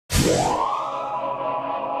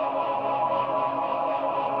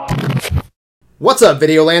What's up,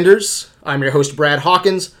 Videolanders? I'm your host, Brad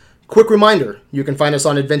Hawkins. Quick reminder, you can find us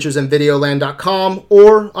on adventuresinvideoland.com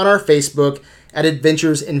or on our Facebook at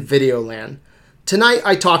Adventures in Videoland. Tonight,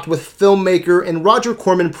 I talked with filmmaker and Roger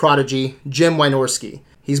Corman prodigy, Jim Wynorski.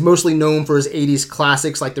 He's mostly known for his 80s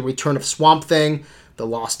classics like The Return of Swamp Thing, The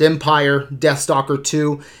Lost Empire, Deathstalker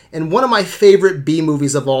 2, and one of my favorite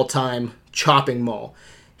B-movies of all time, Chopping Mall.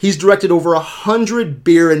 He's directed over 100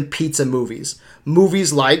 beer and pizza movies.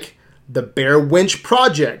 Movies like The Blair Witch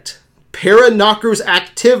Project, Paraknockers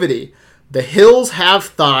Activity, The Hills Have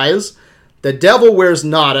Thighs, The Devil Wears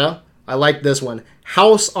Nada, I like this one,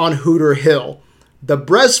 House on Hooter Hill, The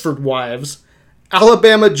Bresford Wives,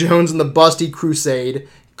 Alabama Jones and the Busty Crusade,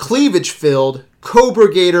 Cleavage Filled,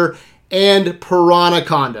 Cobra Gator, and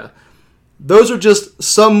Piranhaconda. Those are just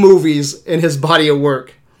some movies in his body of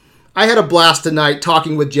work. I had a blast tonight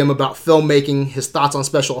talking with Jim about filmmaking, his thoughts on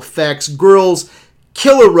special effects, girls,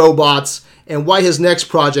 killer robots, and why his next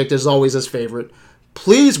project is always his favorite.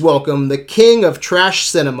 Please welcome the king of trash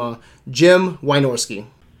cinema, Jim Wynorski.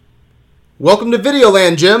 Welcome to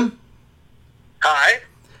Videoland, Jim. Hi.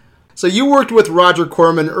 So you worked with Roger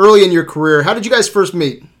Corman early in your career. How did you guys first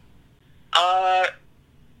meet?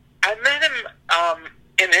 I met him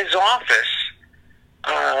in his office,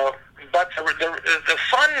 but the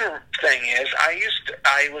fun thing is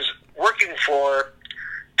I was working for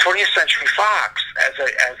 20th Century Fox as a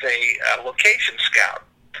location scout.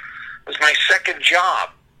 It was my second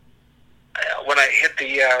job when I hit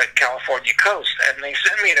the California coast, and they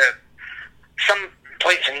sent me to some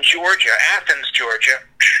place in Georgia, Athens, Georgia,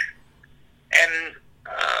 and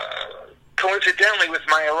coincidentally, with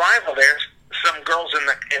my arrival there, some girls in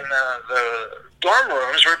the dorm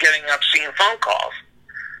rooms were getting obscene phone calls,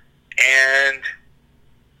 and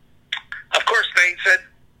of course they said,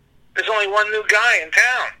 "There's only one new guy in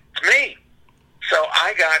town. It's me." So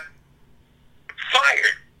I got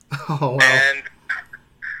fired. Oh, wow.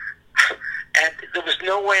 And there was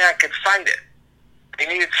no way I could fight it. They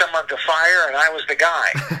needed someone to fire, and I was the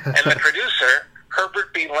guy. And the producer,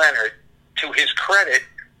 Herbert B. Leonard, to his credit,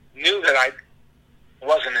 knew that I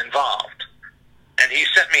wasn't involved. And he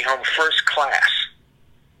sent me home first class.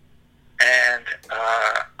 And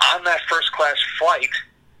on that first class flight,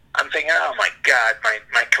 I'm thinking, oh my God,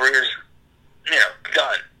 my career's,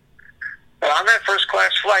 done. But on that first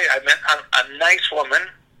class flight, I met a nice woman,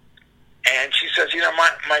 and she says,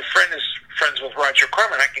 my friend is friends with Roger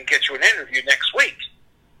Corman. I can get you an interview next week.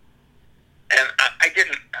 And I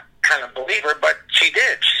didn't kind of believe her, but she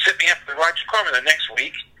did. She set me up with Roger Corman the next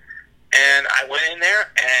week, and I went in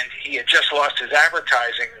there, and he had just lost his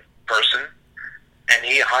advertising person, and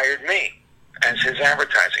he hired me as his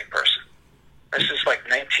advertising person. This is like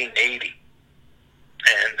 1980.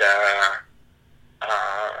 And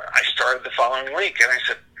I started the following week, and I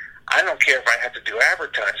said, I don't care if I have to do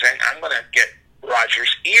advertising. I'm going to get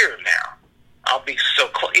Roger's ear now. I'll be so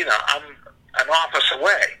close. I'm an office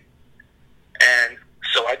away. And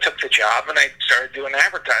so I took the job, and I started doing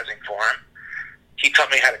advertising for him. He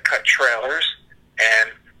taught me how to cut trailers,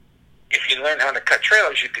 and if you learn how to cut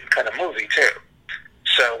trailers, you can cut a movie too.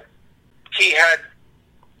 So he had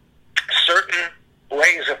certain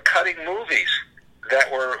ways of cutting movies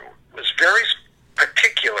that was very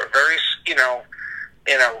particular, very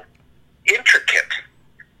intricate,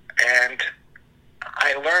 and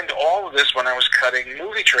I learned all of this when I was cutting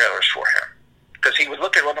movie trailers for him, because he would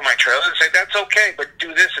look at one of my trailers and say, "That's okay, but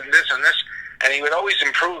do this and this and this," and he would always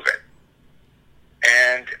improve it.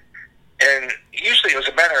 And usually it was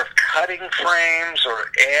a matter of cutting frames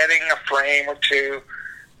or adding a frame or two.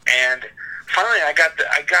 And finally, I got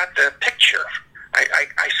the picture.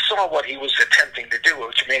 I saw what he was attempting to do,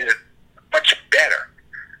 which made it much better.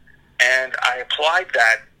 And I applied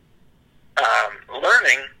that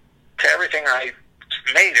learning to everything I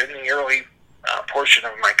made in the early portion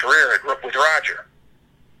of my career with Roger.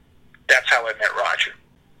 That's how I met Roger.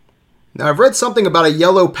 Now, I've read something about a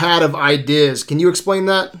yellow pad of ideas. Can you explain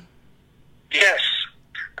that? Yes.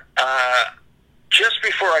 Just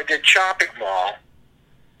before I did Chopping Mall,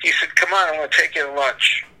 he said, "Come on, I'm going to take you to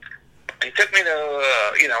lunch." And he took me to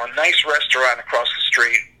a nice restaurant across the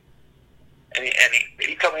street, and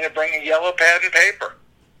he told me to bring a yellow pad and paper.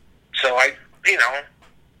 So I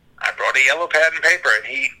brought a yellow pad and paper, and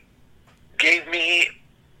he gave me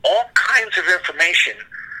all kinds of information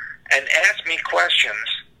and asked me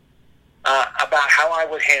questions about how I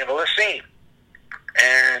would handle a scene.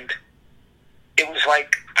 And it was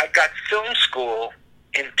like I got film school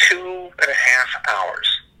in 2.5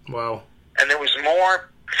 hours. Wow. And there was more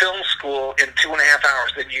film school in 2.5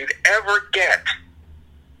 hours than you'd ever get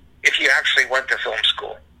if you actually went to film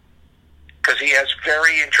school. Because he has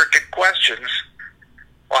very intricate questions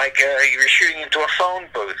Like you're shooting into a phone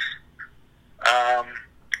booth.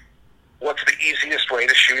 What's the easiest way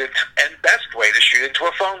to shoot it and best way to shoot into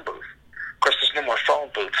a phone booth? Of course, there's no more phone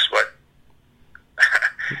booths, but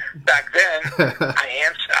back then I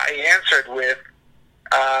answered with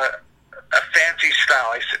a fancy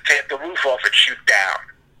style. I said, take the roof off and shoot down.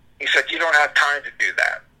 He said, you don't have time to do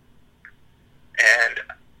that. And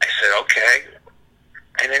I said, okay.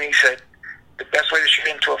 And then he said, the best way to shoot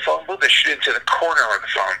into a phone booth is shoot into the corner of the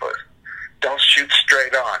phone booth. Don't shoot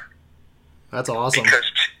straight on. That's awesome.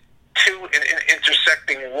 Because two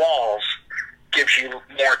intersecting walls gives you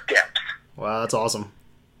more depth. Wow, that's awesome.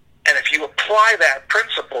 And if you apply that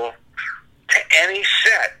principle to any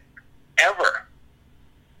set ever,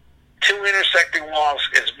 two intersecting walls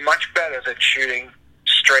is much better than shooting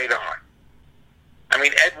straight on. I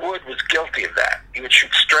mean, Ed Wood was guilty of that. He would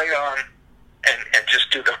shoot straight on and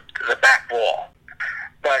just do the back wall.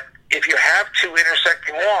 But if you have two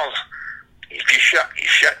intersecting walls, if you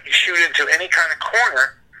shoot into any kind of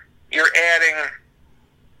corner, you're adding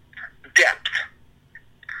depth.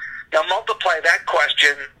 Now multiply that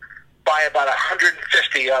question by about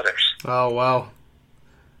 150 others. Oh, wow.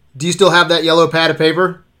 Do you still have that yellow pad of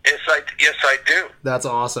paper? Yes, I do. That's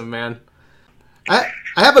awesome, man. I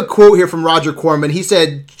have a quote here from Roger Corman. He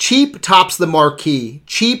said, cheap tops the marquee.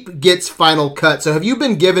 Cheap gets final cut. So have you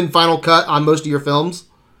been given final cut on most of your films?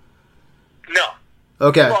 No.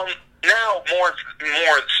 Okay. Well, now more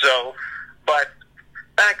so, but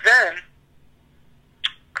back then,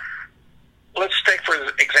 let's take for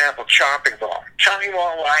example Chopping Ball. Chopping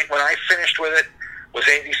Ball, when I finished with it, was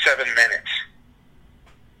 87 minutes.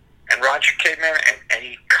 And Roger came in and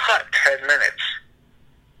he cut 10 minutes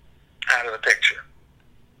out of the picture.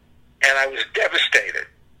 And I was devastated.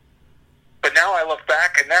 But now I look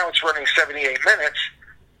back, and now it's running 78 minutes,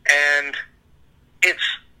 and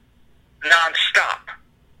it's nonstop.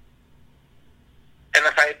 And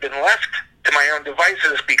if I had been left to my own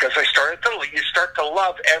devices, because you start to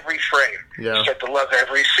love every frame. Yeah. You start to love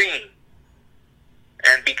every scene.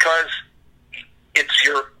 And because it's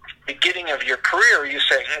your beginning of your career, you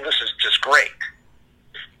say, this is just great.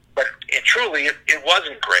 But it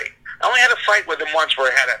wasn't great. I only had a fight with him once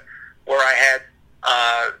where I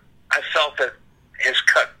felt that his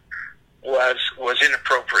cut was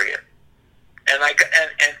inappropriate, and I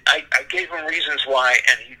gave him reasons why,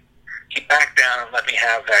 and he backed down and let me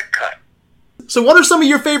have that cut. So what are some of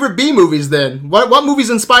your favorite B movies then? What movies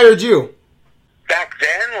inspired you? Back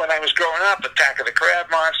then, when I was growing up, Attack of the Crab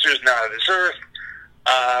Monsters, Not of This Earth,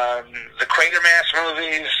 the Quatermass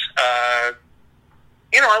movies.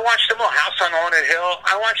 I watched them all. House on Haunted Hill.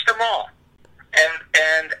 I watched them all. And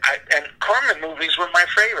Corman movies were my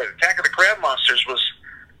favorite. Attack of the Crab Monsters was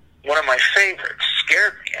one of my favorites.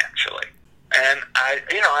 Scared me, actually. And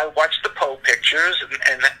I watched the Poe pictures,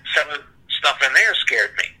 and some of the stuff in there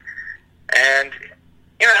scared me. And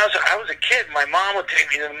I was a kid. My mom would take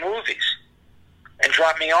me to the movies and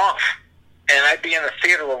drop me off, and I'd be in the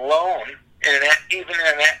theater alone. Even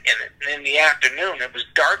in the afternoon, it was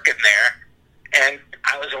dark in there, and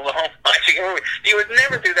I was alone watching a movie. You would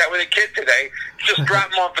never do that with a kid today. Just drop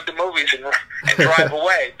them off at the movies and drive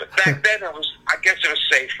away. But back then, I guess it was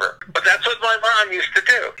safer. But that's what my mom used to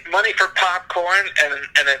do. Money for popcorn, and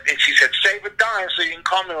she said, save a dime so you can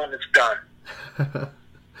call me when it's done.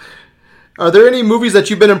 Are there any movies that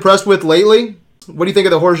you've been impressed with lately? What do you think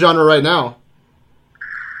of the horror genre right now?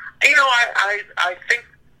 I think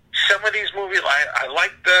some of these movies, I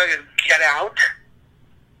like the Get Out.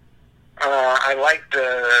 I liked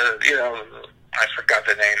I forgot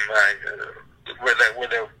the name, where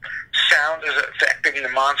the sound is affecting the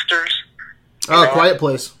monsters. Oh, Quiet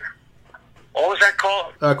Place. What was that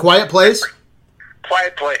called? Quiet Place?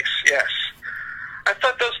 Quiet Place, yes. I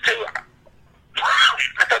thought those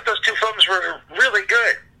two films were really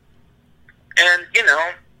good. And,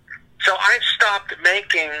 so I stopped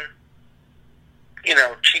making,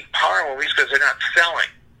 cheap horror movies because they're not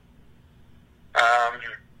selling.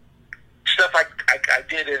 Stuff I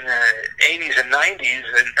did in the 80s and 90s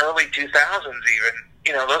and early 2000s even,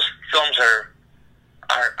 those films are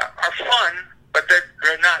fun, but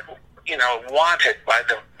they're not, wanted by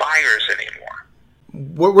the buyers anymore.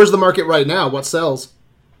 Where's the market right now? What sells?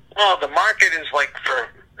 Well, the market is like for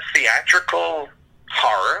theatrical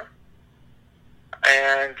horror,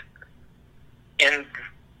 and in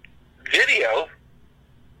video,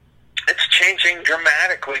 it's changing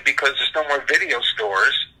dramatically because there's no more video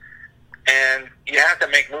stores, and you have to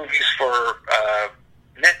make movies for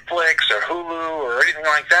Netflix or Hulu or anything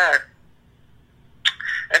like that,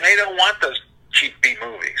 and they don't want those cheap B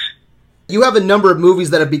movies. You have a number of movies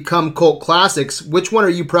that have become cult classics. Which one are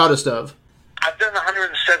you proudest of? I've done 100%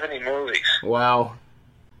 170 movies. Wow.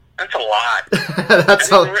 That's a lot.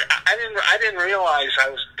 I didn't realize I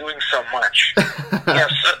was doing so much.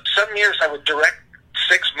 Some years I would direct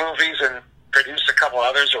 6 movies and produce a couple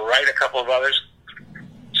others or write a couple of others.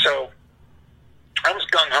 So I was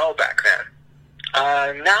gung ho back then.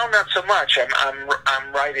 Now not so much.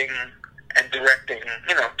 I'm writing and directing,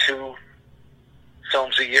 2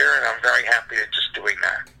 films a year, and I'm very happy at just doing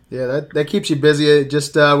that. Yeah, that keeps you busy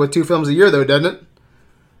just with 2 films a year, though, doesn't it?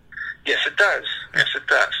 Yes, it does. Yes, it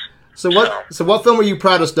does. So what film are you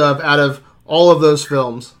proudest of out of all of those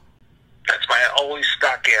films? That's my always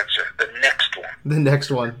stock answer. The next one. The next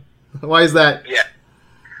one. Why is that? Yeah,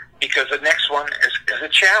 because the next one is a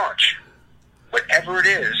challenge. Whatever it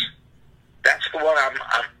is, that's the one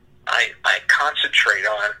I concentrate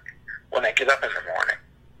on when I get up in the morning.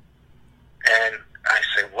 And I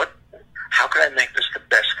say, how can I make this the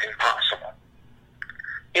best thing possible?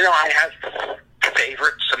 I have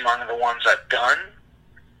favorites among the ones I've done,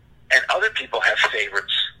 and other people have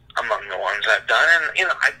favorites among the ones I've done,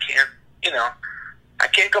 and I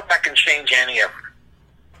can't go back and change any of them.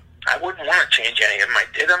 I wouldn't want to change any of them. I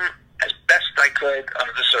did them as best I could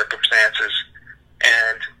under the circumstances,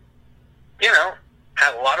 and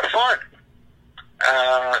had a lot of fun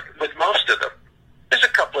with most of them. There's a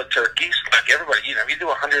couple of turkeys, like everybody. You do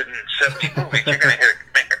 170 movies, you're going to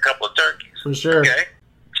make a couple of turkeys. For sure. Okay.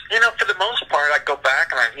 For the most part, I go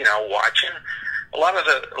back and I watch, and a lot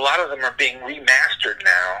of them are being remastered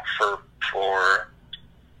now for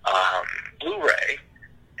Blu-ray,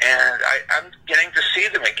 and I'm getting to see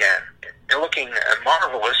them again. They're looking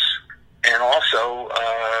marvelous, and also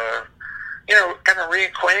kind of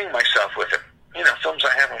reacquainting myself with them. Films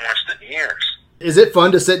I haven't watched in years. Is it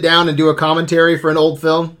fun to sit down and do a commentary for an old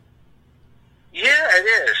film? Yeah, it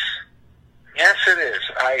is. Yes, it is.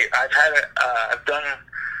 I've done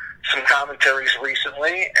some commentaries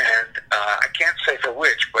recently, and I can't say for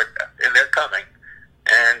which, but they're coming.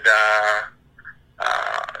 And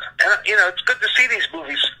it's good to see these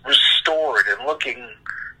movies restored and looking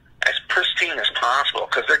as pristine as possible,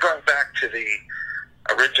 because they're going back to the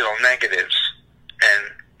original negatives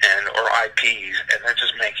or IPs, and they're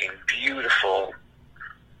just making beautiful,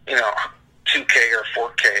 2K or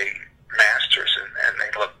 4K masters, and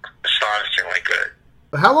they look astonishingly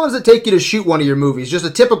good. How long does it take you to shoot one of your movies? Just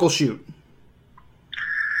a typical shoot?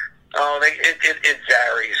 Oh, it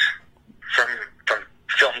varies from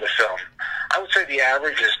film to film. I would say the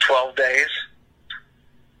average is 12 days.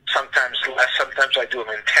 Sometimes less. Sometimes I do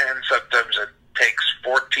them in 10. Sometimes it takes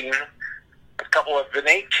 14. A couple have been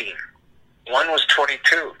 18. One was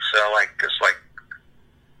 22. So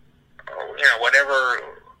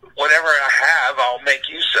whatever I have, I'll make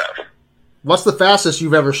use of. What's the fastest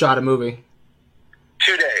you've ever shot a movie?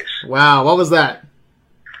 2 days. Wow, what was that?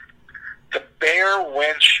 The Bear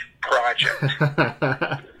Wench Project.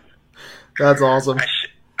 That's awesome.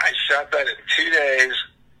 I shot that in 2 days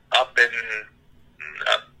up in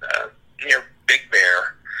near Big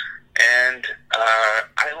Bear, and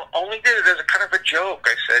I only did it as a kind of a joke.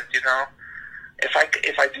 I said,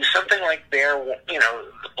 if I do something like the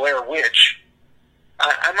Blair Witch,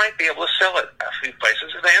 I might be able to sell it a few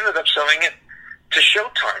places, and I ended up selling it to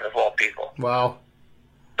Showtime, of all people. Wow.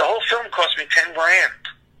 The whole film cost me $10,000.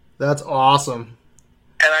 That's awesome.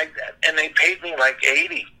 And they paid me like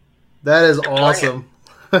 $80. That is awesome.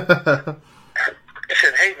 I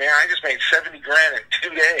said, "Hey man, I just made $70,000 in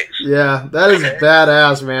 2 days." Yeah, that is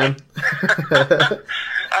badass, man.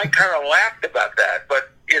 I kind of laughed about that, but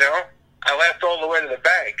I laughed all the way to the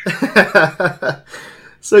bank.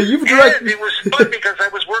 So you've directed. And it was fun because I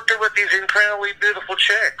was working with these incredibly beautiful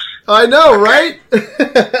chicks. I know, right?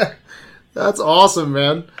 That's awesome,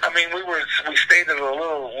 man. I mean, we stayed at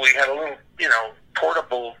we had a little,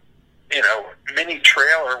 portable, mini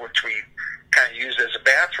trailer, which we kind of used as a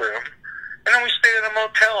bathroom. And then we stayed at a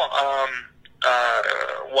motel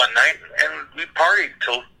one night, and we partied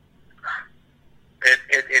till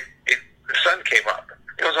the sun came up.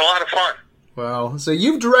 It was a lot of fun. Wow. So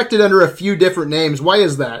you've directed under a few different names. Why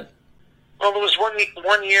is that? Well, there was one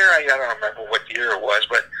year, I don't remember what year it was,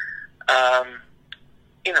 but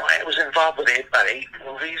I was involved with about 8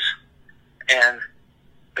 movies, and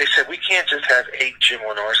they said, we can't just have 8 Jim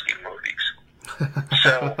Wynorski movies.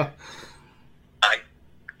 So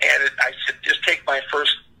I said, just take my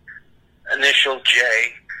first initial J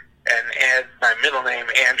and add my middle name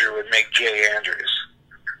Andrew and make J. Andrews.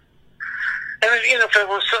 And if it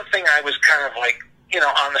was something I was kind of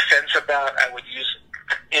on the fence about, I would use,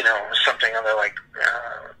 something other like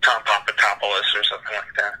Tom Papadopoulos or something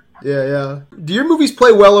like that. Yeah. Do your movies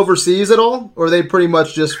play well overseas at all, or are they pretty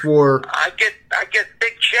much just for? I get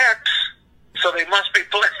big checks, so so they must be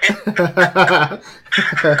playing.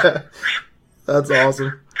 That's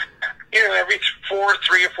awesome. You know, every 3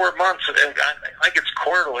 or 4 months, and I think it's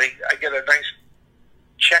quarterly, I get a nice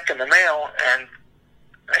check in the mail, and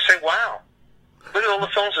I say, wow, look at all the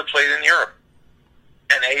films that played in Europe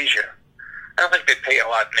and Asia. I don't think they pay a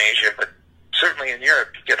lot in Asia, but certainly in Europe,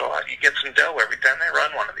 you get a lot. You get some dough every time they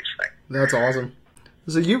run one of these things. That's awesome.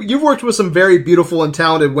 So you've worked with some very beautiful and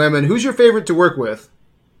talented women. Who's your favorite to work with?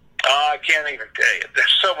 I can't even tell you.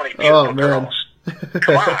 There's so many beautiful girls.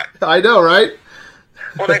 Come on. I know, right?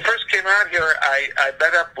 When I first came out here, I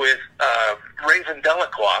met up with Raven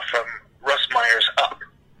Delacroix from Russ Meyer's Up.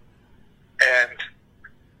 And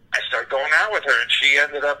I started going out with her, and she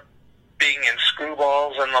ended up being in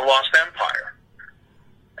Screwballs and The Lost Empire.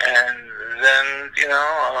 And then, you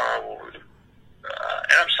know,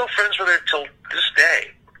 and I'm still friends with her till this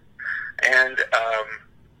day. And,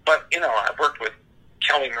 but, you know, I've worked with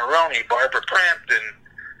Kelly Maroney, Barbara Crampton,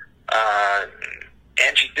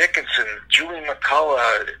 Angie Dickinson, Julie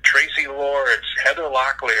McCullough, Tracy Lords, Heather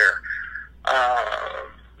Locklear,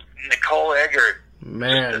 Nicole Eggert.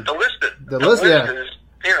 Man. The list is,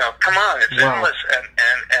 you know, come on, it's endless.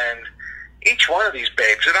 And each one of these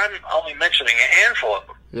babes, and I'm only mentioning a handful of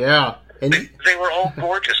them. Yeah. And they were all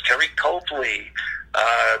gorgeous. Terry Copley,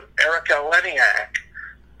 Erica Leniak.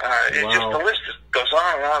 Just the list goes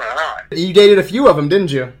on and on and on. You dated a few of them,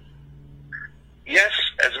 didn't you? Yes,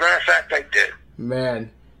 as a matter of fact, I did.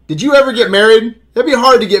 Man, did you ever get married? It'd be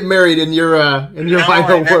hard to get married in your line of work.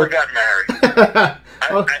 No, I never got married.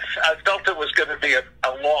 I felt it was going to be a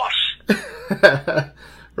loss.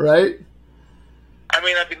 Right? I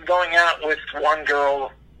mean, I've been going out with one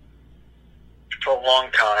girl for a long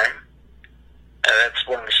time. And that's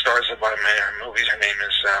one of the stars of one of my movies. Her name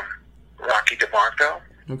is Rocky DeMarco.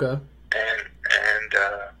 Okay. And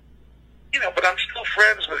you know, but I'm still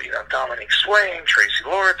friends with, you know, Dominique Swain, Tracy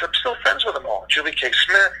Lords. I'm still friends with them all. Julie K.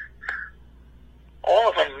 Smith. All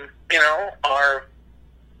of them, you know, are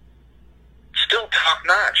still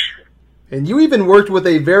top-notch. And you even worked with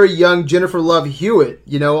a very young Jennifer Love Hewitt,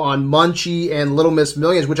 you know, on Munchie and Little Miss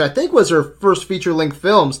Millions, which I think was her first feature-length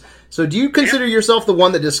films. So do you consider yourself the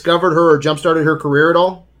one that discovered her or jump-started her career at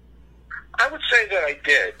all? I would say that I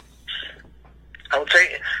did. I would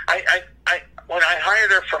say, when I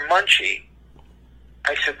hired her for Munchie,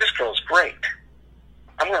 I said, this girl's great.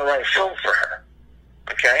 I'm going to write a film for her.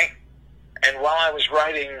 Okay? And while I was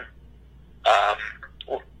writing, I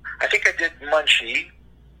think I did Munchie,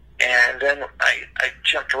 and then I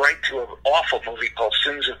jumped right to an awful movie called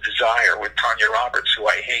Sins of Desire with Tanya Roberts, who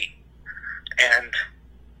I hate. And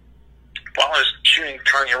while I was shooting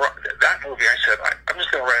that movie, I said, I'm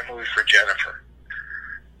just going to write a movie for Jennifer.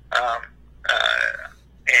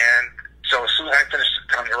 And so as soon as I finished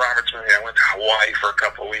the Tanya Roberts movie, I went to Hawaii for a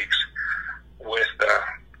couple of weeks with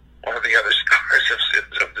one of the other stars of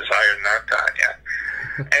Sins of Desire, not Tanya.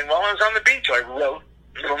 And while I was on the beach, I wrote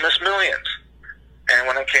Little Miss Millions. And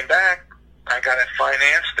when I came back, I got it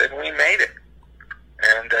financed, and we made it.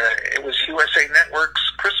 And it was USA Network's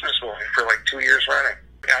Christmas movie for like 2 years running.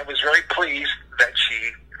 I was very pleased that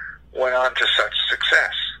she went on to such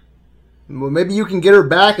success. Well, maybe you can get her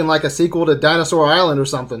back in like a sequel to Dinosaur Island or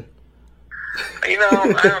something. You know,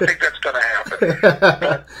 I don't think that's going to happen.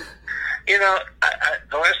 But, you know,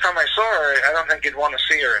 the last time I saw her, I don't think you'd want to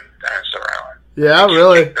see her in Dinosaur Island. Yeah,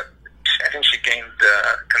 really? I think she gained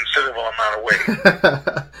a considerable amount of weight.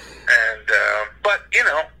 And, but, you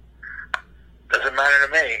know, doesn't matter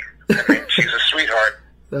to me. I mean, she's a sweetheart.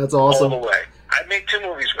 That's awesome. All the way. I made 2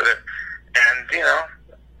 movies with her. And, you know,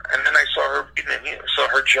 and then I saw her, saw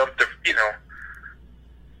her jump to, you know,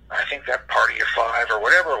 I think that Party of 5 or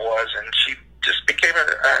whatever it was, and she just became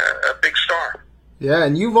a big star. Yeah,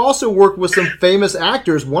 and you've also worked with some famous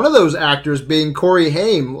actors, one of those actors being Corey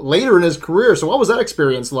Haim later in his career. So what was that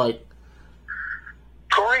experience like?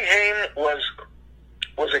 Corey Haim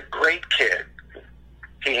was a great kid.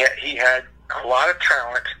 He had a lot of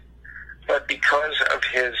talent, but because of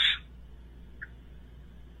his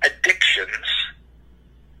addictions,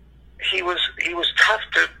 he was tough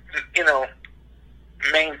to, you know,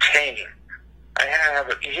 maintain. He had to have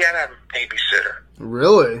a babysitter.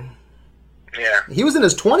 Really? Yeah. He was in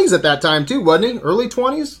his 20s at that time too, wasn't he? Early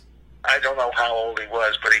 20s? I don't know how old he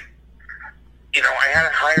was, but you know, I had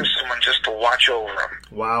to hire someone just to watch over him.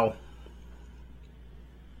 Wow.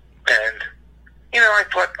 And, you know, I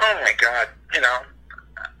thought, oh my God, you know,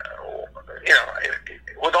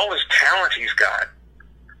 with all this talent he's got,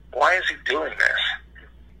 why is he doing this?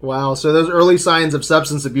 Wow, so those early signs of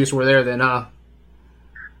substance abuse were there then, huh?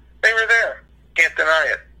 They were there. Can't deny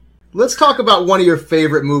it. Let's talk about one of your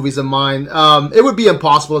favorite movies of mine. It would be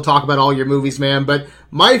impossible to talk about all your movies, man, but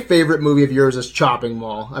my favorite movie of yours is Chopping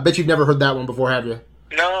Mall. I bet you've never heard that one before, have you?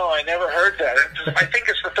 No, I never heard that. I think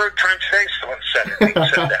it's the third time today someone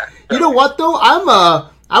said that. You know what, though?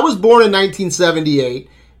 I was born in 1978,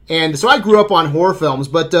 and so I grew up on horror films,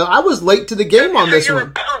 but I was late to the game on this you're one.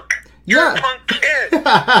 A punk. You're a punk kid.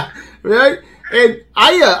 Right? And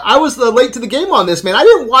I was late to the game on this, man. I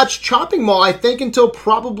didn't watch Chopping Mall, I think, until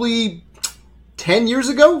probably 10 years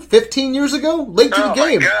ago, 15 years ago. Late to the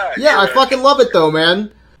game. My God, yeah, I fucking love it, though,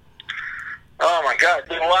 man. Oh, my God. It's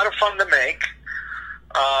been a lot of fun to make.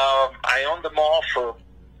 I owned the mall for,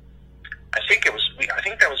 I think that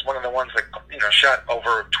was one of the ones that, shot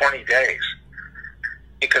over 20 days.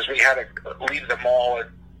 Because we had to leave the mall at,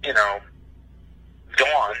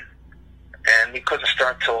 dawn. And we couldn't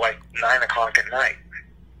start till like 9 o'clock at night.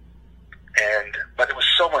 But it was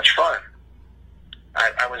so much fun.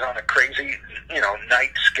 I was on a crazy,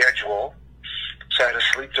 night schedule, so I had to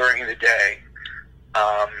sleep during the day.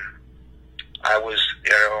 I was,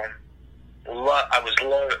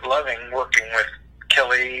 loving working with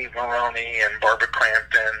Kelly Maroney and Barbara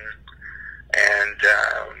Crampton, and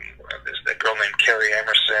there's a girl named Carrie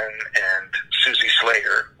Emerson and Susie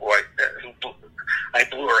Slater, who I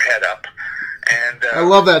blew her head up. And I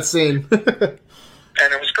love that scene.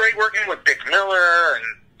 And it was great working with Dick Miller and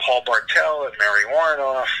Paul Bartel and Mary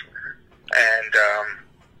Warrenoff. And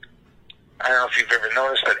I don't know if you've ever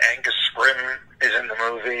noticed that Angus Scrimm is in the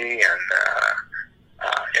movie, and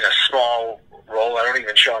in a small role. I don't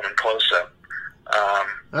even show him in close-up.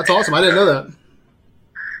 That's awesome. I didn't know that.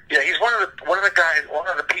 Yeah, he's one of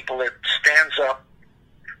the people that stands up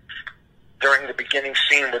during the beginning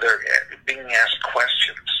scene where they're being asked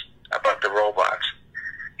questions about the robots.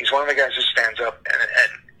 He's one of the guys who stands up,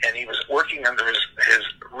 and he was working under his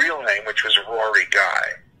real name, which was Rory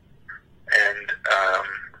Guy. And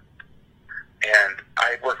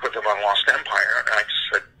I worked with him on Lost Empire, and I just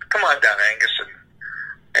said, "Come on down, Angus,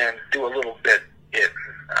 and do a little bit in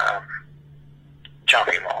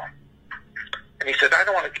Chopping Mall." And he said, "I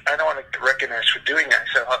don't want to recognize for doing that."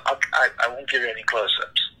 I said, I won't give you any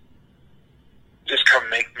close-ups. Just come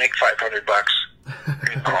make $500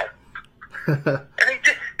 and go home."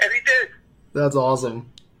 And he did. That's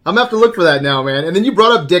awesome. I'm gonna have to look for that now, man. And then you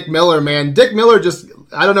brought up Dick Miller, man. Dick Miller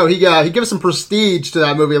I don't know, he gives some prestige to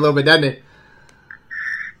that movie a little bit, doesn't he?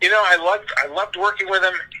 I loved working with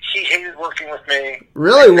him. He hated working with me.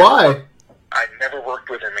 Really? Why? I never worked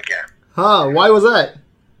with him again. Huh? Why was that?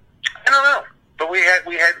 I don't know. But we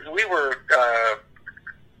were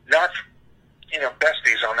not,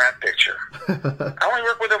 besties on that picture. I only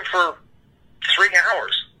worked with him for 3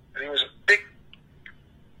 hours. And he was a big,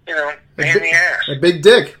 pain in the ass. A big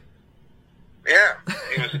dick. Yeah,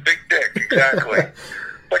 he was a big dick, exactly.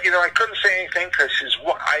 But, I couldn't say anything because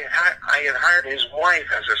I had hired his wife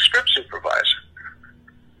as a script supervisor,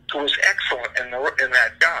 who was excellent in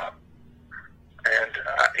that job. And,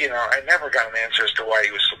 I never got an answer as to why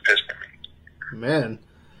he was so pissed at me. Man.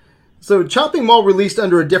 So Chopping Mall released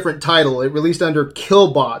under a different title. It released under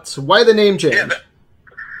Killbots. Why the name change? Yeah,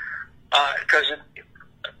 because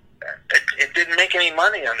it didn't make any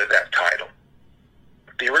money under that title.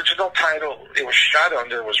 The original title it was shot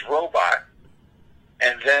under was Robot,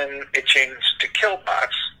 and then it changed to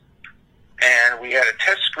Killbots, and we had a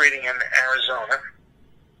test screening in Arizona,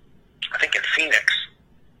 I think in Phoenix,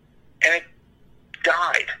 and it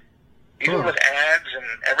died. Even with ads and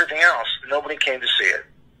everything else, nobody came to see it.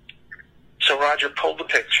 So Roger pulled the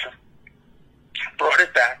picture, brought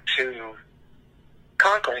it back to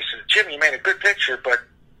Concord. He said, "Jim, you made a good picture, but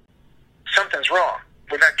something's wrong.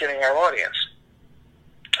 We're not getting our audience."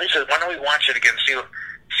 He said, "Why don't we watch it again,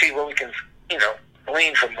 see what we can,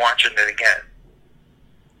 glean from watching it again."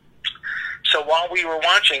 So while we were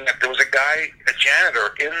watching it, there was a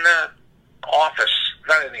janitor in the office,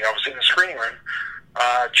 not in the office, in the screening room,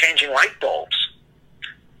 changing light bulbs.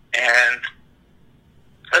 And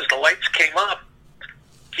as the lights came up,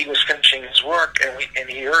 he was finishing his work, and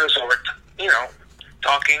he heard us over,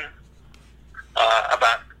 talking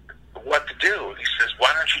about what to do. He says,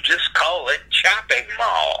 "Why don't you just call it Chopping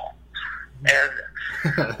Mall?" And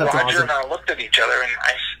Roger awesome. and I looked at each other,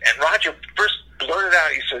 and Roger first blurted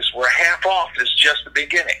out, he says, "We're half off. This is just the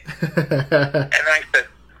beginning." And I said,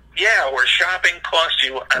 "Yeah, where shopping costs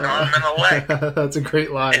you an arm and a leg." That's a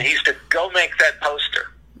great line. And he said, "Go make that poster."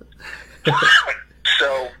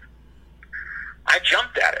 So I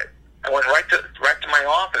jumped at it. I went right to my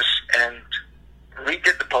office and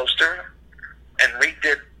redid the poster and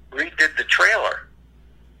redid the trailer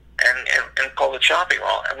and called it Chopping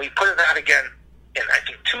Mall. And we put it out again in, I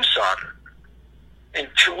think, Tucson in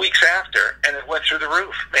 2 weeks after, and it went through the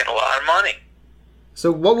roof. Made a lot of money.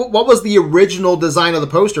 So what was the original design of the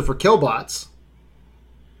poster for Killbots?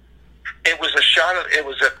 It was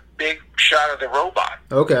a big shot of the robot.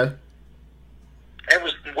 Okay. It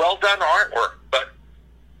was well done artwork, but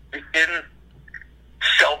it didn't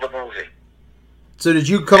sell the movie. So did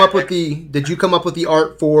you come up with the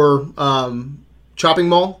art for Chopping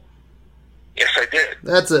Mall? Yes, I did.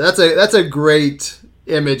 That's a great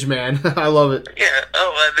image, man. I love it. Yeah.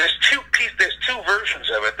 Oh, there's two versions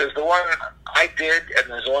of it. There's the one I did, and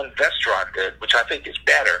there's the one Vestron did, which I think is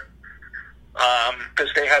better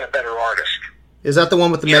because they had a better artist. Is that the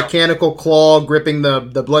one with the mechanical claw gripping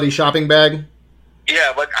the bloody shopping bag?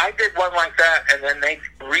 Yeah, but I did one like that, and then they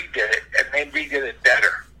redid it, and they redid it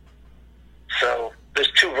better. So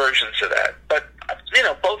there's two versions of that. But,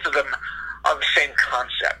 both of them are the same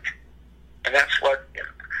concept. And that's what...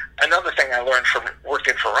 Another thing I learned from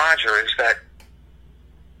working for Roger is that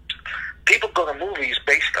people go to movies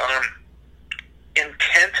based on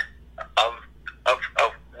intent of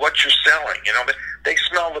what you're selling. They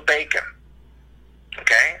smell the bacon.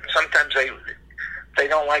 Okay? Sometimes they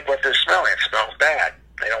don't like what they're smelling. It smells bad.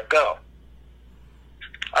 They don't go.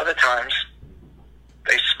 Other times,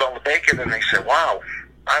 they smell the bacon and they say, wow,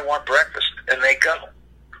 I want breakfast. And they go.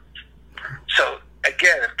 So,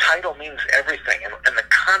 again, the title means everything, and the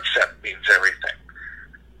concept means everything.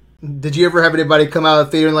 Did you ever have anybody come out of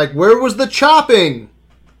the theater and like, where was the chopping?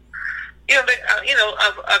 A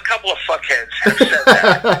couple of fuckheads have said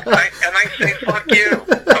that. and I say, fuck you.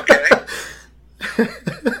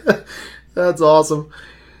 Okay? That's awesome.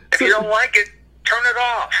 If you don't like it, turn it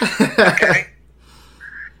off. Okay?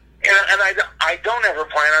 And I don't ever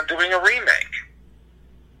plan on doing a remake.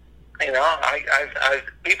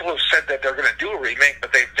 People have said that they're going to do a remake,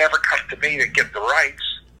 but they've never come to me to get the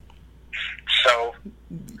rights. So,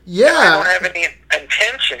 yeah, I don't have any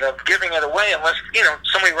intention of giving it away unless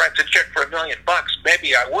somebody writes a check for $1 million.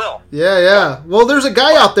 Maybe I will. Yeah. Well, there's a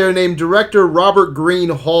guy out there named director Robert Green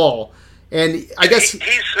Hall, and I guess he's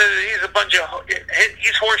a bunch of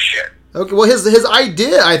he's horse shit. Okay, well his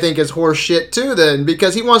idea I think is horse shit too. Then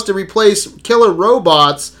because he wants to replace killer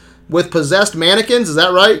robots with possessed mannequins. Is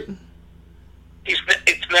that right?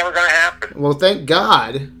 It's never going to happen. Well, thank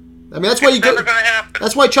God. I mean, that's why it's never going to happen.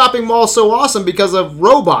 That's why Chopping Mall is so awesome, because of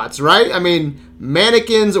robots, right? I mean,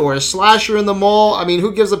 mannequins or a slasher in the mall. I mean,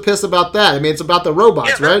 who gives a piss about that? I mean, it's about the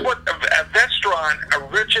robots, right? What Vestron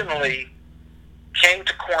originally came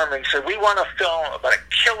to Corman and said, we want a film about a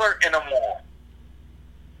killer in a mall.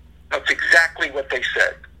 That's exactly what they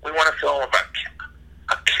said. We want a film about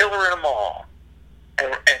a killer in a mall.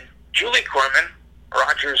 And Julie Corman,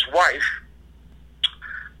 Roger's wife,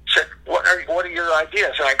 said, what are your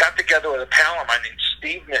ideas? And I got together with a pal of mine named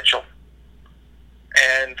Steve Mitchell,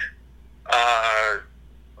 and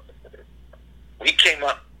we came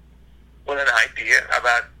up with an idea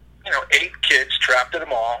about 8 kids trapped in a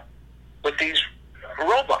mall with these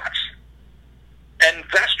robots, and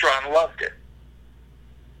Vestron loved it,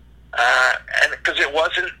 and because it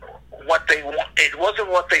wasn't what they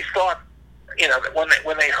thought.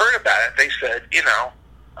 When they heard about it, they said,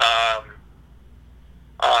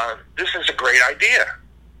 this is a great idea.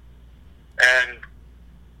 And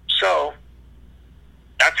so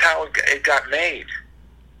that's how it got made.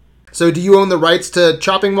 So do you own the rights to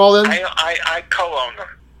Chopping Mall then? I co-own them.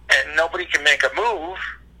 And nobody can make a move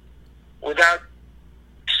without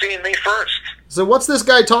seeing me first. So what's this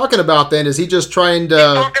guy talking about then? Is he just trying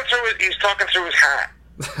to... He's talking through his hat.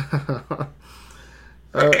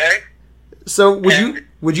 Okay? So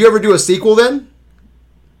would you ever do a sequel then?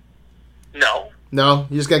 No. No?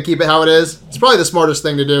 You just got to keep it how it is? It's probably the smartest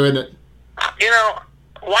thing to do, isn't it?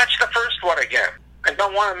 Watch the first one again. I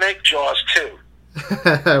don't want to make Jaws 2.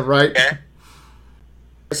 Right. Okay?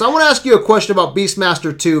 So I want to ask you a question about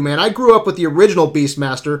Beastmaster 2, man. I grew up with the original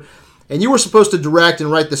Beastmaster, and you were supposed to direct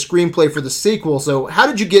and write the screenplay for the sequel. So how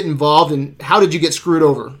did you get involved, and how did you get screwed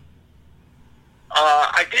over?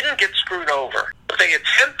 I didn't get screwed over, but they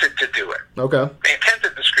attempted to do it. Okay. They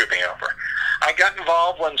attempted to screw me over. I got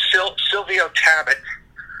involved when Silvio Tabet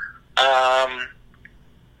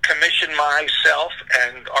commissioned myself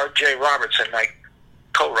and R.J. Robertson, my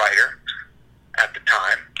co-writer at the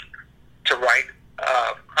time, to write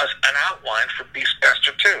an outline for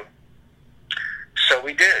Beastmaster 2. So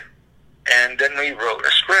we did. And then we wrote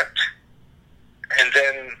a script. And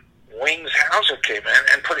then Wings Hauser came in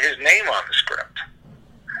and put his name on the script.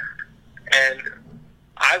 And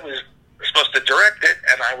I was supposed to direct it,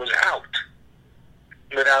 and I was out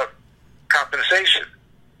without compensation.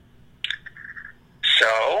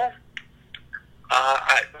 So,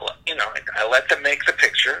 I let them make the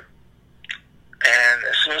picture, and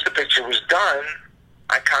as soon as the picture done,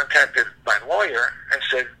 I contacted my lawyer and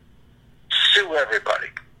said, sue everybody.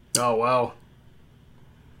 Oh, wow.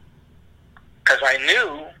 Because I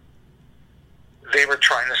knew they were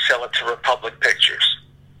trying to sell it to Republic Pictures.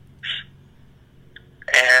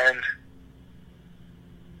 And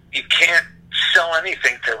you can't sell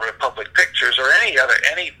anything to Republic Pictures or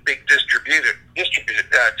any big distributor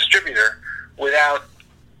without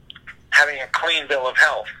having a clean bill of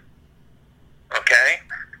health. Okay?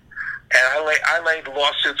 And I laid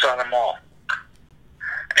lawsuits on them all.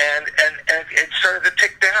 And it started to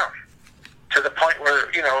tick down to the point where,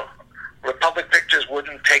 Republic Pictures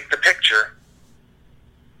wouldn't take the picture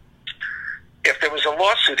if there was a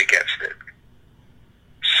lawsuit against it.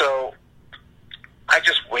 So I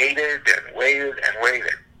just waited and waited and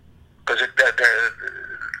waited because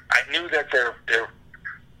I knew that their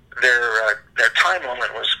time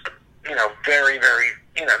limit was, very, very,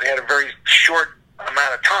 they had a very short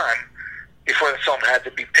amount of time before the film had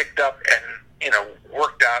to be picked up and,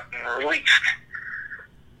 worked out and released.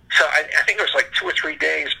 So I think it was like 2 or 3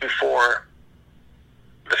 days before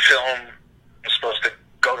the film was supposed to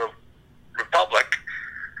go to Republic,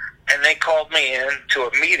 and they called me in to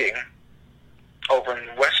a meeting over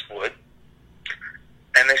in Westwood,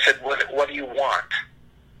 and they said, what do you want?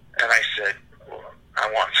 And I said, well, I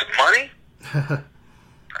want some money, and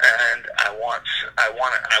I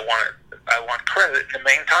want credit in the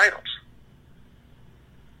main titles.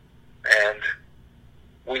 And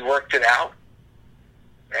we worked it out,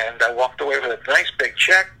 and I walked away with a nice big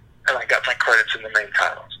check, and I got my credits in the main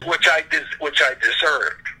titles, which I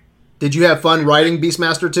deserved. Did you have fun writing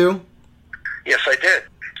Beastmaster 2? Yes, I did.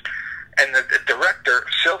 And the director,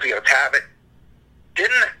 Silvio Tavitt,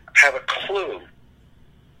 didn't have a clue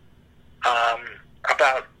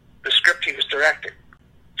about the script he was directing.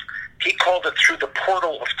 He called it Through the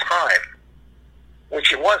Portal of Time,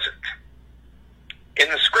 which it wasn't. In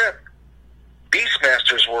the script,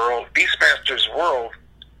 Beastmaster's world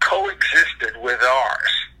coexisted with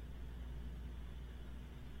ours,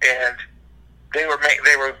 and they were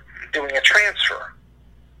doing a transfer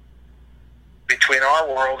between our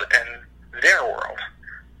world and their world,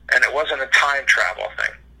 and it wasn't a time travel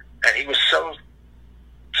thing. And he was so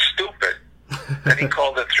stupid that he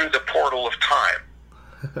called it Through the Portal of Time,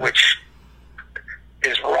 which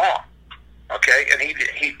is wrong. Okay, and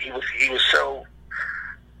he was so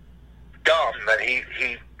dumb that he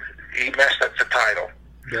messed up the title.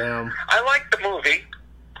 Damn. I liked the movie.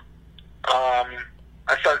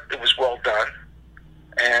 I thought it was well done,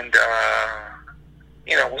 and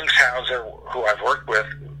Wings Hauser, who I've worked with,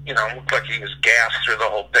 looked like he was gassed through the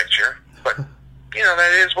whole picture, but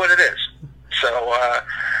that is what it is. So,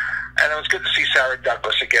 and it was good to see Sarah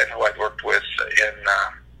Douglas again, who I'd worked with in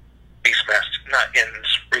Beastmaster, not in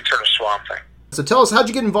Return of Swamp Thing. So tell us, how'd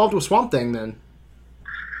you get involved with Swamp Thing then?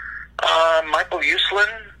 Michael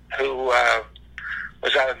Uslan, who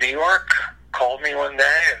was out of New York, called me one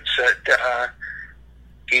day and said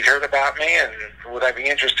he'd heard about me and would I be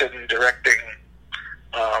interested in directing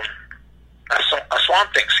a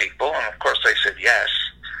Swamp Thing sequel, and of course I said yes,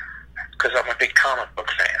 because I'm a big comic book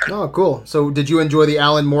fan. Oh, cool. So did you enjoy the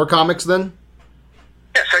Alan Moore comics then?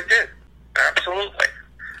 Yes, I did. Absolutely.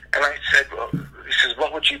 And I said, well, he says,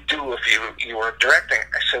 what would you do if you were directing?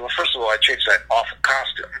 I said, well, first of all, I'd change that awful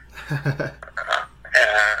costume.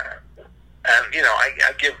 And,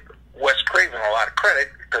 I give Wes Craven a lot of credit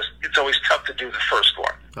because it's always tough to do the first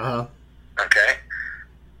one. Uh-huh. Okay?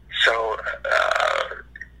 So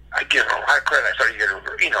I give him a lot of credit. I thought he did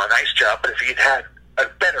a nice job, but if he'd had a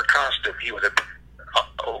better costume, he would have been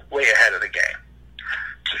way ahead of the game.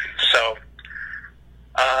 So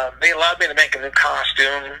they allowed me to make a new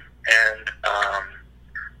costume, and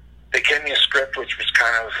they gave me a script which was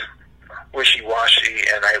kind of wishy-washy,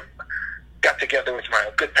 and I got together with my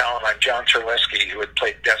good pal of mine, John Terleski, who had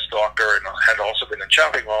played Deathstalker and had also been in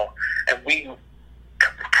Chopping Mall, and we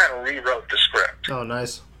kind of rewrote the script. Oh,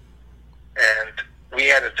 nice. And we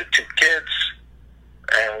added the 2 kids,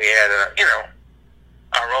 and we had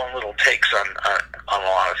our own little takes on a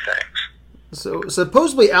lot of things. So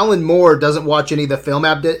supposedly Alan Moore doesn't watch any of the film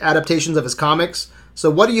adaptations of his comics. So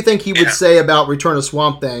what do you think he would say about Return of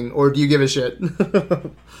Swamp Thing, or do you give a shit?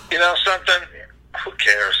 Something? Who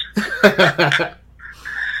cares?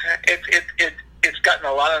 It's gotten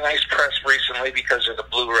a lot of nice press recently because of the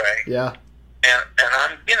Blu-ray. Yeah. And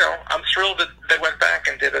I'm thrilled that they went back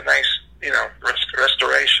and did a nice,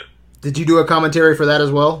 restoration. Did you do a commentary for that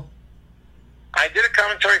as well? I did a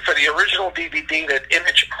commentary for the original DVD that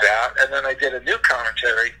Image put out, and then I did a new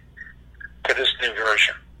commentary for this new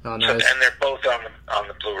version. Oh, nice. And they're both on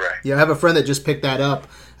the Blu-ray. Yeah, I have a friend that just picked that up.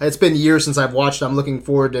 It's been years since I've watched it. I'm looking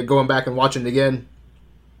forward to going back and watching it again.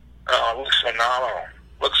 Oh, it looks phenomenal.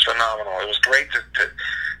 Looks phenomenal. It was great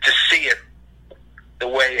to see it the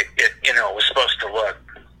way it was supposed to look.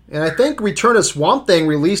 And I think Return of Swamp Thing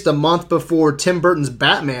released a month before Tim Burton's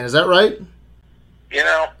Batman. Is that right?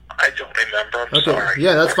 I don't remember. I'm sorry.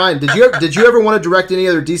 Yeah, that's fine. Did you ever want to direct any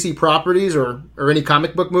other DC properties or any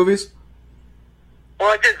comic book movies? Well,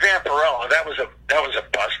 I did Vampirella. That was a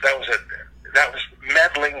bust. That was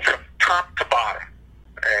meddling from top to bottom,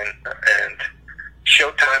 and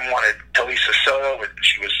Showtime wanted Talisa Soto, and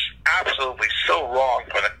she was absolutely so wrong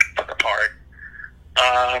for the part.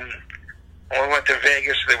 When we went to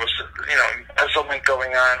Vegas, there was embezzlement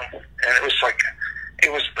going on, and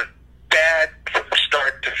it was bad from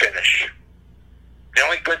start to finish. The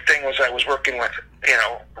only good thing was I was working with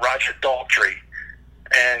Roger Daltrey,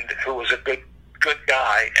 and who was a good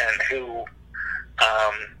guy, and who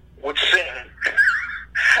would sing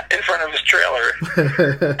in front of his trailer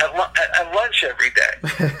at lunch every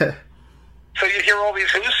day. So you hear all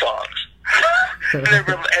these Who songs, and they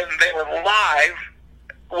were live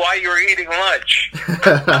while you were eating lunch.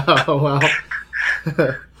 Oh, wow.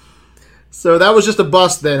 So that was just a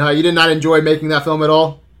bust then, huh? You did not enjoy making that film at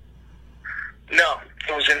all? No.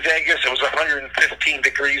 It was in Vegas. It was 115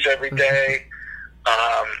 degrees every day.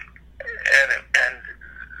 And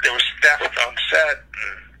there was theft on set.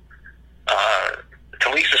 And,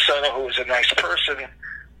 Talisa Soto, who was a nice person,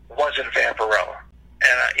 wasn't Vampirella.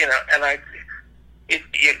 And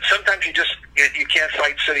sometimes you can't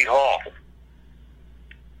fight City Hall.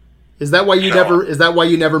 Is that why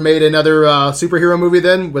you never made another superhero movie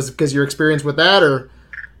then? Was it because your experience with that, or?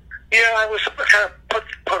 Yeah, I was kind of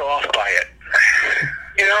put off by it.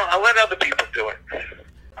 I let other people do it.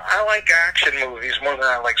 I like action movies more than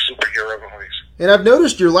I like superhero movies. And I've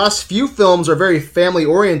noticed your last few films are very family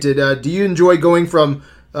oriented. Do you enjoy going from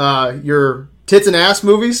your tits and ass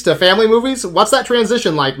movies to family movies? What's that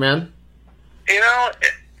transition like, man?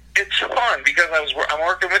 It's fun because I'm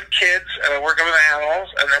working with kids and I'm working with animals,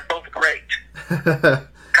 and they're both great.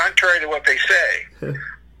 Contrary to what they say.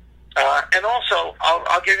 And also,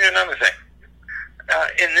 I'll give you another thing.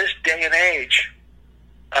 In this day and age,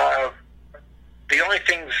 the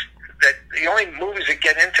only movies that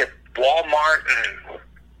get into Walmart and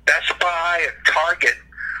Best Buy and Target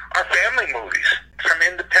are family movies from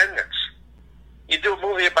independents. You do a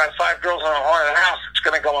movie about 5 girls in a haunted house, it's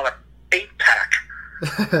going to go on an 8-pack.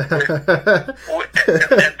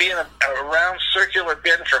 and be in a round circular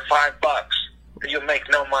bin for $5, you'll make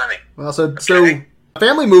no money. Well, so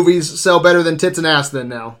family movies sell better than tits and ass then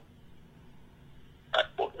now.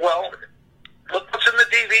 Well, look what's in the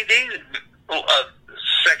DVD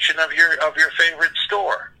section of your favorite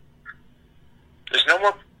store. There's no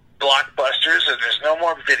more Blockbusters and there's no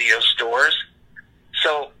more video stores.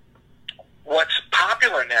 So what's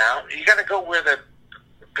popular now? You got to go where the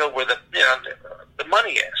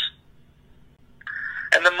money is,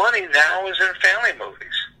 and the money now is in family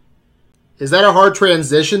movies. Is that a hard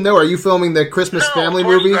transition, though? Are you filming the Christmas family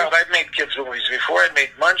movie? No, I've made kids movies before. I made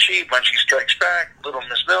Munchie Strikes Back, Little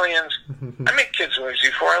Miss Millions. I made kids movies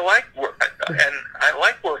before. I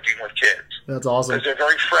like working with kids. That's awesome. Because they're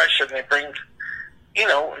very fresh and they bring,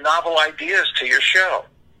 novel ideas to your show.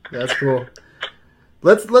 That's cool.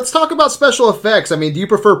 Let's talk about special effects. I mean, do you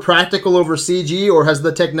prefer practical over CG, or has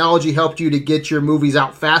the technology helped you to get your movies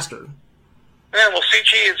out faster? Yeah, well,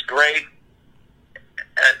 CG is great.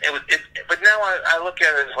 But now I look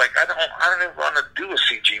at it as like I don't even want to do a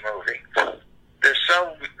CG movie. There's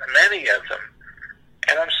so many of them,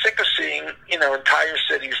 and I'm sick of seeing entire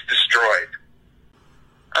cities destroyed.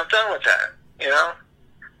 I'm done with that.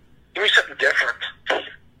 Give me something different.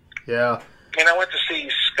 Yeah. I went to see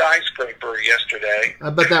Skyscraper yesterday. I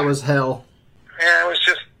bet that was hell. Yeah, it was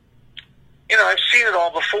just I've seen it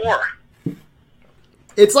all before.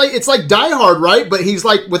 It's like Die Hard, right? But he's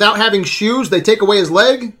like, without having shoes, they take away his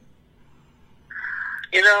leg?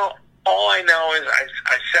 All I know is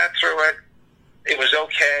I sat through it. It was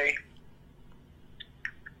okay.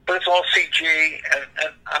 But it's all CG,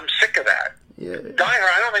 and I'm sick of that. Yeah. Die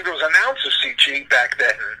Hard, I don't think there was an ounce of CG back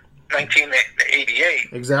then in 1988.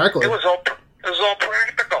 Exactly. It was all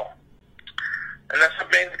practical. And that's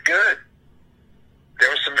what made it good. There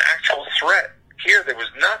was some actual threat. Here, there was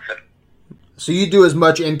nothing. So you do as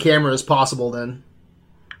much in camera as possible then?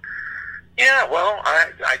 Yeah, well,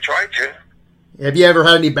 I try to. Have you ever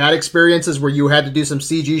had any bad experiences where you had to do some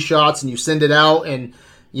CG shots and you send it out and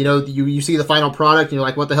you see the final product and you're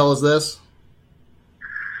like, what the hell is this?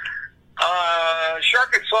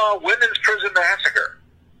 Arkansas Women's Prison Massacre.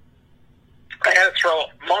 I had to throw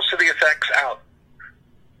most of the effects out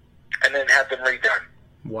and then have them redone.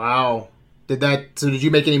 Wow. So did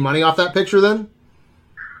you make any money off that picture then?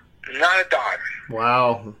 Not a dime.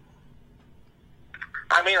 Wow.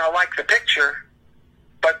 I mean, I like the picture,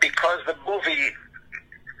 but because the movie,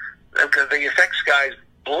 because the effects guys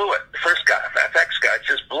blew it, the first guy, FX guy,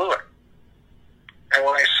 just blew it. And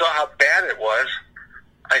when I saw how bad it was,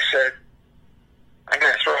 I said, I'm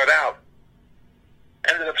going to throw it out.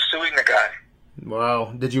 Ended up suing the guy.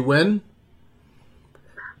 Wow. Did you win?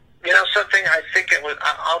 You know, something I think it was,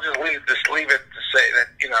 I'll just leave it to say that,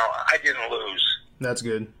 you know, I didn't lose. That's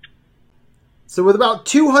good. So with about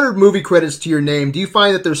 200 movie credits to your name, do you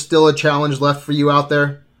find that there's still a challenge left for you out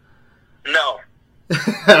there? No.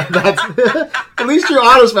 At least you're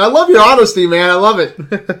honest, man. I love your honesty, man. I love it.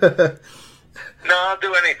 No, I'll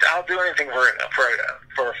do anything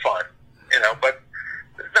for fun, you know, but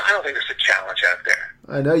no, I don't think there's a challenge out there.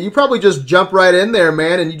 I know. You probably just jump right in there,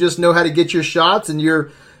 man, and you just know how to get your shots, and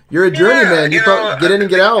you're a journeyman. You probably get in and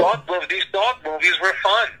get out. These dog movies were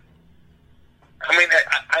fun. I mean,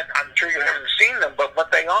 I'm sure you haven't seen them, but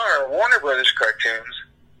what they are Warner Brothers cartoons.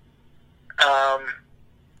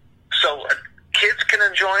 So kids can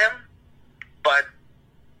enjoy them, but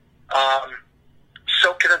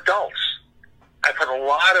so can adults. I put a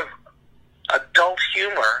lot of adult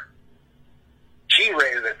humor,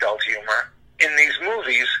 G-rated adult humor, in these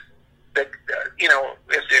movies that, you know,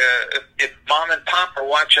 if mom and pop are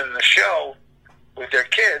watching the show with their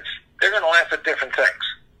kids, they're going to laugh at different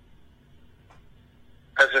things.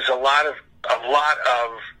 Because there's a lot of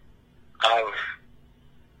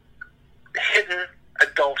hidden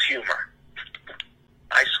adult humor.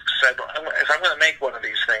 I said, if I'm going to make one of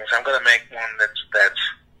these things, I'm going to make one that's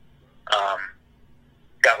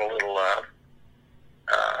got a little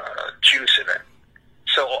juice in it.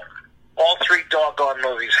 So all three doggone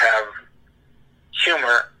movies have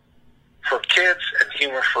humor for kids and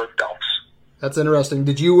humor for adults. That's interesting.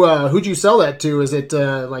 Did you who'd you sell that to? Is it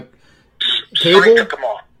like cable? Sony took them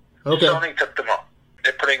all. Okay. Sony took them all.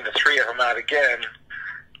 They're putting the three of them out again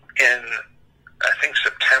in, I think,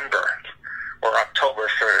 September or October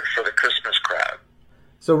for the Christmas crowd.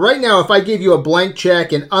 So right now, if I gave you a blank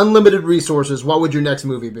check and unlimited resources, what would your next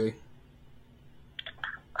movie be?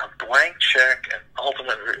 A blank check and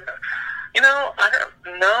ultimate... You know, I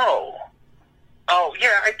don't know. Oh,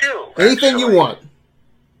 yeah, I do. Anything actually. You want.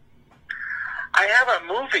 I have a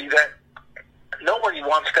movie that nobody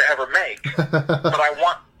wants to ever make, but I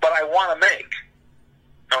want to make.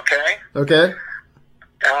 Okay? Okay.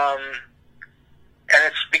 And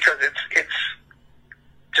it's because it's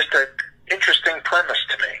just an interesting premise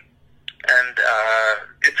to me. And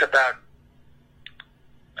it's about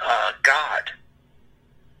God.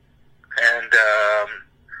 And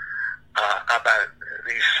about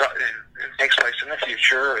it takes place in the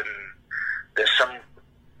future, and there's some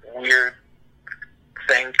weird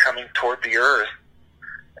thing coming toward the Earth,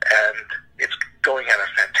 and it's going at a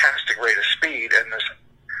fantastic rate of speed, and this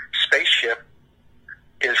spaceship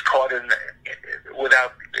is caught in the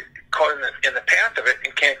path of it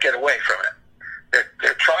and can't get away from it.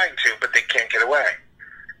 They're trying to, but they can't get away,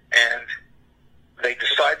 and they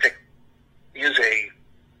decide to use a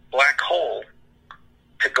black hole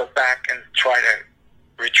to go back and try to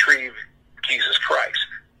retrieve Jesus Christ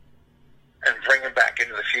and bring him back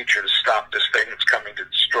into the future to stop this thing that's coming to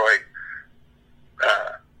destroy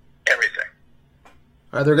everything.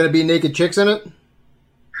 Are there going to be naked chicks in it?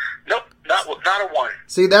 Nope, not a one.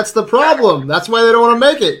 See, that's the problem. That's why they don't want to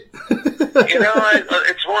make it. You know,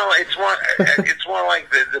 it's more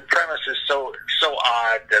like the premise is so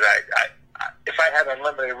odd that I if I had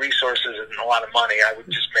unlimited resources and a lot of money, I would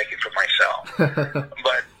just make it for myself.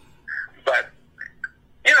 but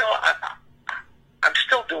you know, I'm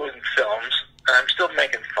still doing films, and I'm still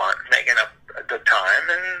making a good time,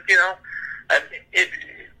 and you know, and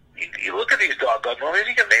you look at these doggone movies,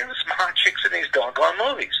 you can name some hot chicks in these doggone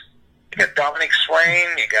movies. You got Dominic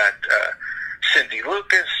Swain, you got Cindy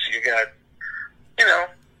Lucas, you got, you know,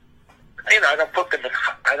 I don't put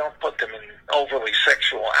them in overly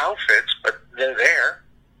sexual outfits, but they're there.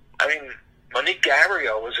 I mean, Monique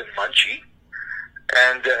Gabriel was in Munchie,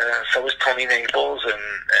 and so was Tony Naples and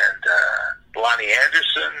Lonnie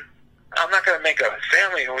Anderson. I'm not going to make a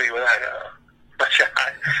family movie without a bunch of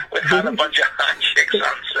hot chicks on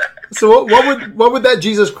set. So what would that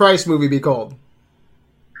Jesus Christ movie be called?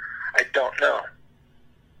 I don't know.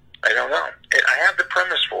 I have the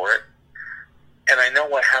premise for it, and I know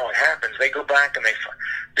how it happens. They go back and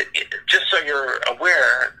just so you're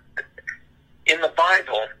aware, in the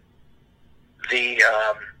Bible,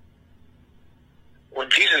 when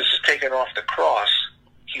Jesus is taken off the cross,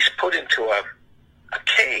 he's put into a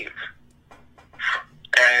cave.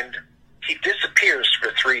 And he disappears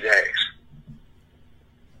for 3 days.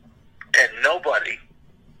 And nobody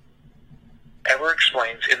ever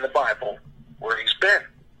explains in the Bible where he's been.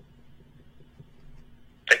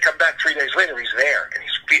 They come back 3 days later, he's there, and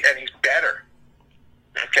he's better.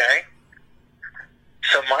 Okay?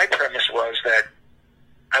 So my premise was that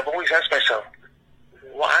I've always asked myself,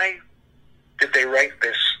 why did they write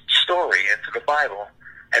this story into the Bible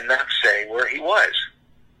and not say where he was?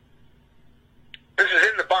 This is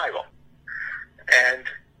in the Bible. And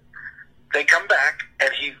they come back,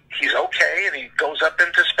 and he's okay, and he goes up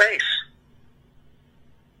into space.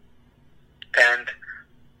 And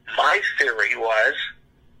my theory was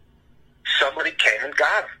somebody came and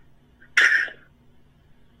got him.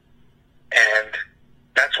 And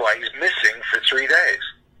that's why he's missing for 3 days.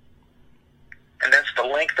 And that's the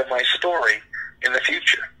length of my story in the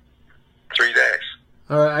future. 3 days.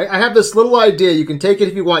 All right, I have this little idea. You can take it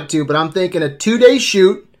if you want to, but I'm thinking a 2-day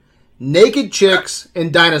shoot, naked chicks,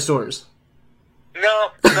 and dinosaurs.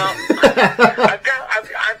 No. I've got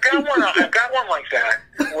one like that.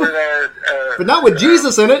 Where but not with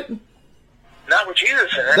Jesus in it. Not with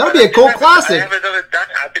Jesus in it. That would be a cult classic. I've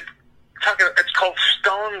been talking. It's called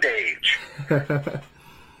Stoned Age,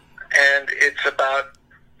 and it's about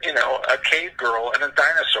a cave girl and a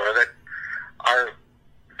dinosaur that are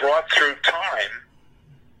brought through time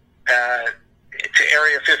to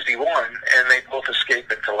Area 51, and they both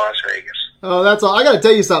escape into Las Vegas. Oh, that's all. I got to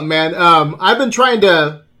tell you something, man. I haven't tried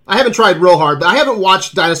real hard, but I haven't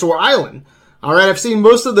watched Dinosaur Island. All right, I've seen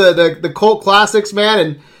most of the cult classics, man,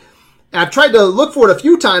 and I've tried to look for it a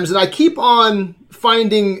few times, and I keep on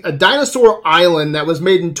finding a Dinosaur Island that was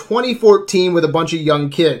made in 2014 with a bunch of young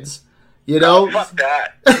kids. Oh, fuck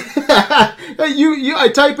that. I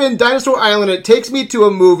type in Dinosaur Island, it takes me to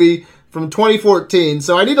a movie from 2014,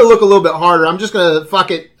 so I need to look a little bit harder. I'm just gonna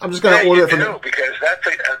fuck it. I'm just gonna order it from there. Because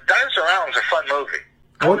Dinosaur Island's a fun movie.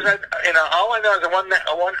 All I know is I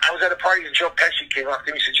was at a party and Joe Pesci came up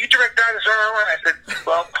to me and said, "You direct Dinosaur Island?" I said,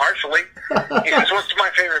 "Well, partially." He says, "What's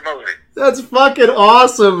my favorite movie?" That's fucking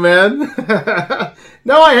awesome, man.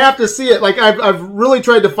 Now I have to see it. Like I've really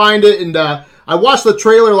tried to find it, and I watched the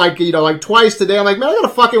trailer like twice today. I'm like, man, I gotta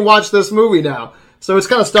fucking watch this movie now. So it's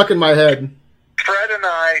kind of stuck in my head.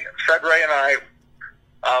 Fred Ray and I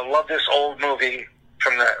love this old movie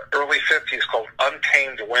from the early 50s called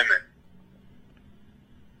Untamed Women.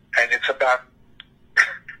 And it's about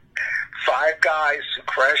 5 guys who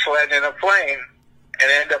crash land in a plane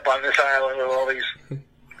and end up on this island with all these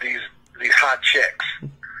hot chicks.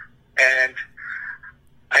 And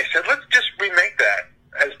I said, let's just remake that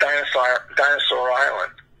as Dinosaur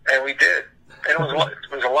Island. And we did. And it was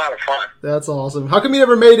a lot of fun. That's awesome. How come you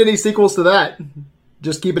never made any sequels to that?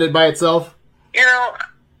 Just keeping it by itself? It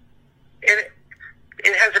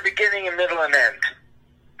has a beginning, a middle, and end.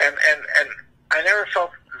 And I never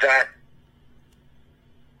felt that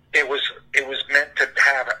it was meant to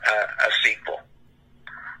have a sequel.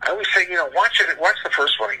 I always say, watch the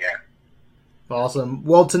first one again. Awesome.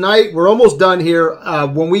 Well, tonight we're almost done here.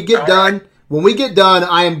 When we get done,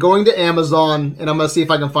 I am going to Amazon and I'm going to see if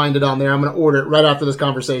I can find it on there. I'm going to order it right after this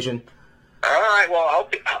conversation. All right. Well, how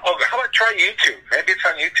about try YouTube? Maybe it's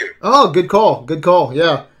on YouTube. Oh, good call. Good call.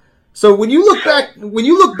 Yeah. So when you look back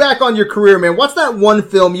on your career, man, what's that one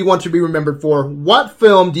film you want to be remembered for? What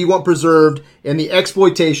film do you want preserved in the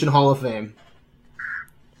Exploitation Hall of Fame?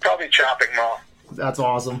 Probably Chopping Mall. That's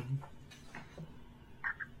awesome.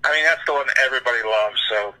 I mean, that's the one everybody loves,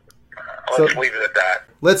 so let's leave it at that.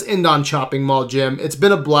 Let's end on Chopping Mall, Jim. It's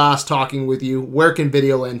been a blast talking with you. Where can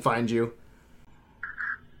Videoland find you?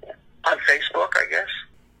 On Facebook, I guess.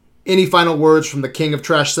 Any final words from the king of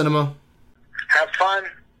trash cinema? Have fun.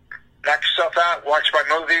 Knock yourself out. Watch my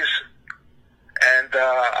movies. And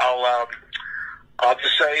I'll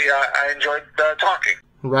just say I enjoyed talking.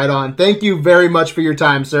 Right on. Thank you very much for your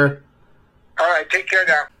time, sir. All right. Take care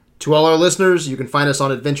now. To all our listeners, you can find us on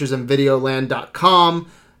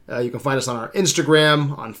adventuresinvideoland.com. You can find us on our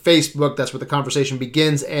Instagram, on Facebook. That's where the conversation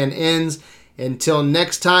begins and ends. Until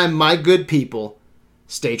next time, my good people,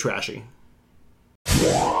 stay trashy.